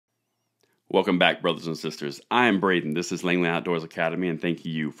Welcome back, brothers and sisters. I am Braden. This is Langley Outdoors Academy, and thank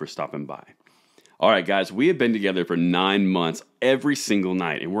you for stopping by. All right, guys, we have been together for 9 months every single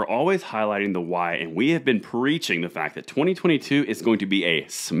night, and we're always highlighting the why, and we have been preaching the fact that 2022 is going to be a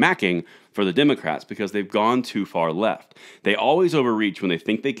smacking for the Democrats because they've gone too far left. They always overreach when they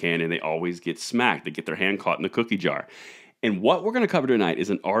think they can, and they always get smacked. They get their hand caught in the cookie jar. And what we're going to cover tonight is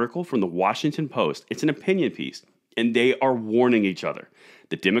an article from the Washington Post. It's an opinion piece, and they are warning each other.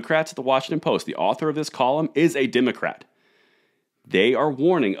 The Democrats at the Washington Post, the author of this column, is a Democrat. They are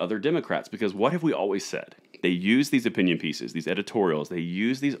warning other Democrats because what have we always said? They use these opinion pieces, these editorials, they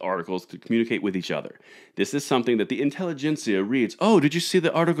use these articles to communicate with each other. This is something that the intelligentsia reads, oh, did you see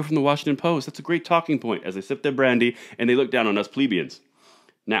the article from the Washington Post? That's a great talking point, as they sip their brandy and they look down on us plebeians.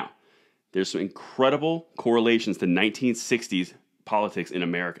 Now, there's some incredible correlations to 1960s politics in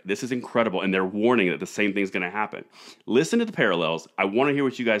America. This is incredible, and they're warning that the same thing's going to happen. Listen to the parallels. I want to hear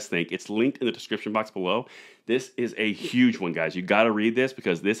what you guys think. It's linked in the description box below. This is a huge one, guys. You got to read this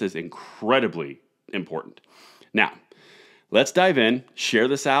because this is incredibly important. Now, let's dive in, share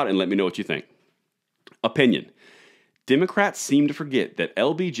this out, and let me know what you think. Opinion. Democrats seem to forget that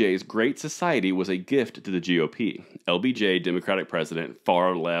LBJ's Great Society was a gift to the GOP. LBJ, Democratic president,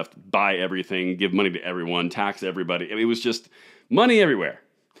 far left, buy everything, give money to everyone, tax everybody. I mean, it was just money everywhere.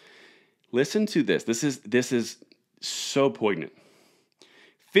 Listen to this. This is so poignant.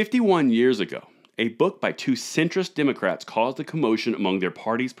 51 years ago, a book by two centrist Democrats caused a commotion among their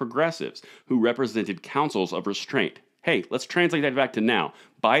party's progressives who represented councils of restraint. Hey, let's translate that back to now.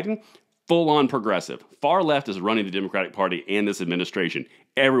 Biden, full-on progressive. Far left is running the Democratic Party and this administration.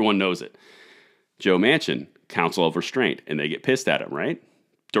 Everyone knows it. Joe Manchin, council of restraint, and they get pissed at him, right?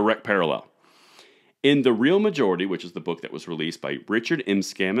 Direct parallel. In The Real Majority, which is the book that was released by Richard M.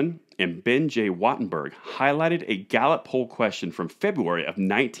 Scammon and Ben J. Wattenberg, highlighted a Gallup poll question from February of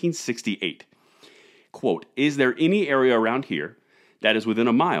 1968. Quote, is there any area around here that is within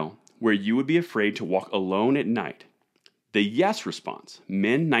a mile where you would be afraid to walk alone at night? The yes response,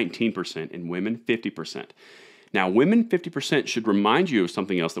 men 19% and women 50%. Now, women 50% should remind you of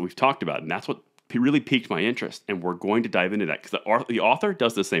something else that we've talked about, and that's what really piqued my interest, and we're going to dive into that because the author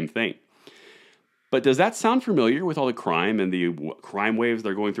does the same thing. But does that sound familiar with all the crime and the crime waves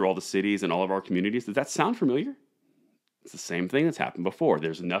they're going through all the cities and all of our communities? Does that sound familiar? It's the same thing that's happened before.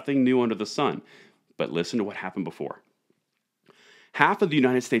 There's nothing new under the sun. But listen to what happened before. Half of the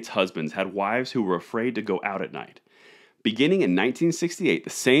United States husbands had wives who were afraid to go out at night. Beginning in 1968, the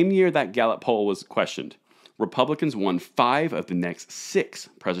same year that Gallup poll was questioned, Republicans won 5 of the next 6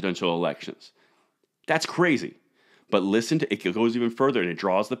 presidential elections. That's crazy. But listen to it goes even further, and it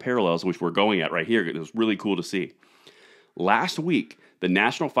draws the parallels, which we're going at right here. It was really cool to see. Last week, the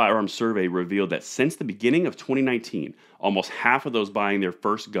National Firearms Survey revealed that since the beginning of 2019, almost half of those buying their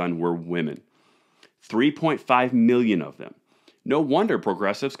first gun were women. 3.5 million of them. No wonder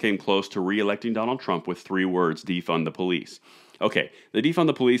progressives came close to re-electing Donald Trump with 3 words, defund the police. Okay, the defund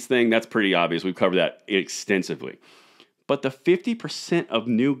the police thing, that's pretty obvious. We've covered that extensively. But the 50% of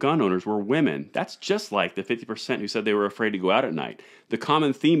new gun owners were women. That's just like the 50% who said they were afraid to go out at night. The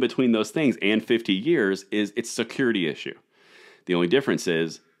common theme between those things and 50 years is it's a security issue. The only difference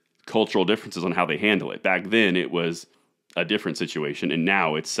is cultural differences on how they handle it. Back then, it was a different situation, and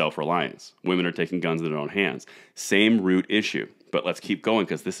now it's self-reliance. Women are taking guns in their own hands. Same root issue, but let's keep going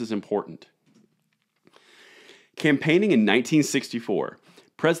because this is important. Campaigning in 1964,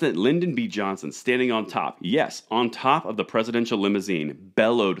 President Lyndon B. Johnson, standing on top, yes, on top of the presidential limousine,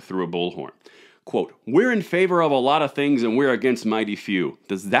 bellowed through a bullhorn. Quote, we're in favor of a lot of things and we're against mighty few.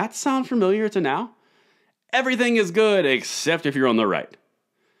 Does that sound familiar to now? Everything is good except if you're on the right.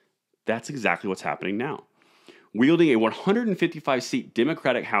 That's exactly what's happening now. Wielding a 155-seat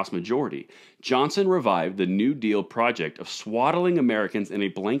Democratic House majority, Johnson revived the New Deal project of swaddling Americans in a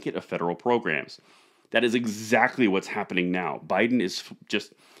blanket of federal programs. That is exactly what's happening now. Biden is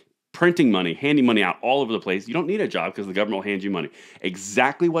just printing money, handing money out all over the place. You don't need a job because the government will hand you money.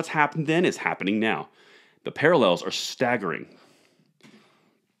 Exactly what's happened then is happening now. The parallels are staggering.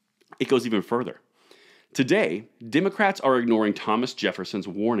 It goes even further. Today, Democrats are ignoring Thomas Jefferson's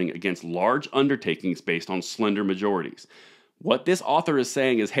warning against large undertakings based on slender majorities. What this author is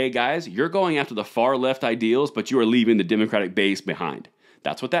saying is, hey guys, you're going after the far left ideals, but you are leaving the Democratic base behind.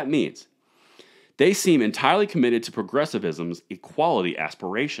 That's what that means. They seem entirely committed to progressivism's equality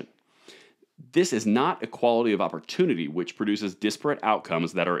aspiration. This is not equality of opportunity, which produces disparate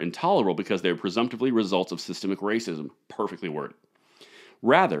outcomes that are intolerable because they are presumptively results of systemic racism. Perfectly worded.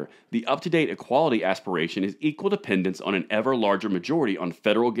 Rather, the up-to-date equality aspiration is equal dependence on an ever larger majority on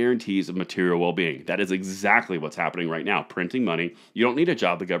federal guarantees of material well-being. That is exactly what's happening right now. Printing money. You don't need a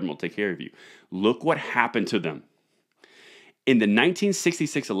job. The government will take care of you. Look what happened to them. In the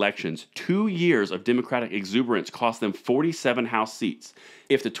 1966 elections, 2 years of Democratic exuberance cost them 47 House seats.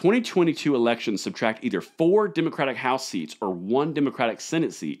 If the 2022 elections subtract either 4 Democratic House seats or 1 Democratic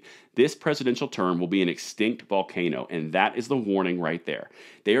Senate seat, this presidential term will be an extinct volcano, and that is the warning right there.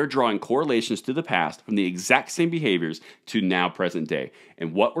 They are drawing correlations to the past from the exact same behaviors to now present day.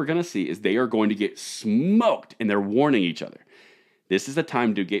 And what we're going to see is they are going to get smoked, and they're warning each other. This is the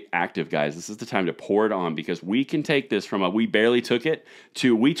time to get active, guys. This is the time to pour it on, because we can take this from a we barely took it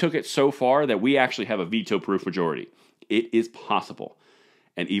to we took it so far that we actually have a veto-proof majority. It is possible.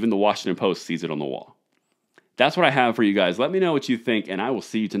 And even the Washington Post sees it on the wall. That's what I have for you guys. Let me know what you think, and I will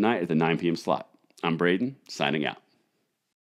see you tonight at the 9 p.m. slot. I'm Braden, signing out.